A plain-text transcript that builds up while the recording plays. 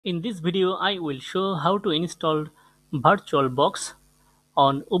In this video, I will show how to install VirtualBox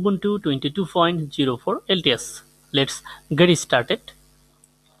on Ubuntu 22.04 LTS. Let's get started.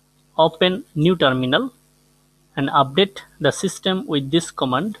 Open new terminal and update the system with this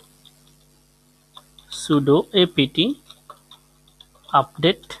command sudo apt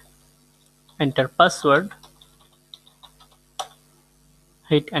update, enter password,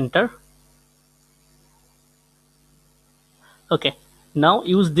 hit enter. Okay, now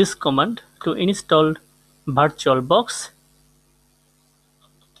use this command to install VirtualBox.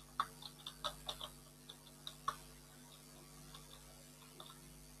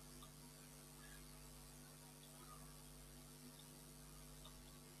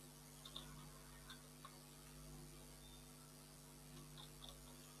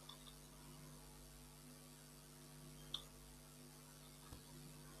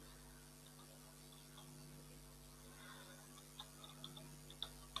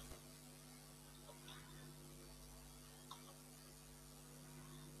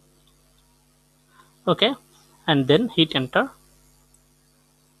 Okay, and then hit enter.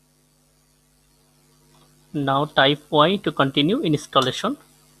 Now type Y to continue installation.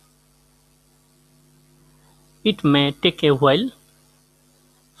 It may take a while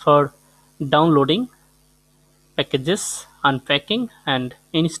for downloading packages, unpacking and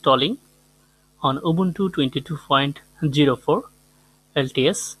installing on Ubuntu 22.04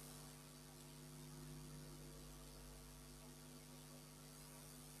 LTS.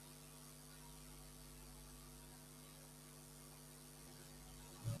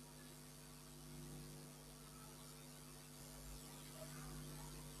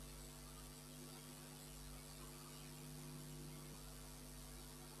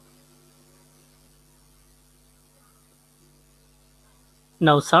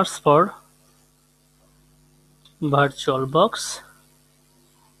 Now search for VirtualBox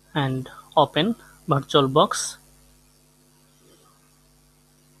and open VirtualBox.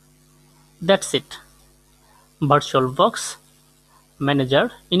 That's it. VirtualBox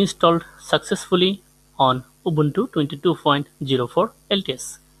Manager installed successfully on Ubuntu 22.04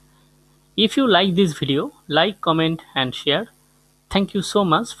 LTS. If you like this video, like, comment and share. Thank you so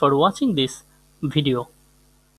much for watching this video.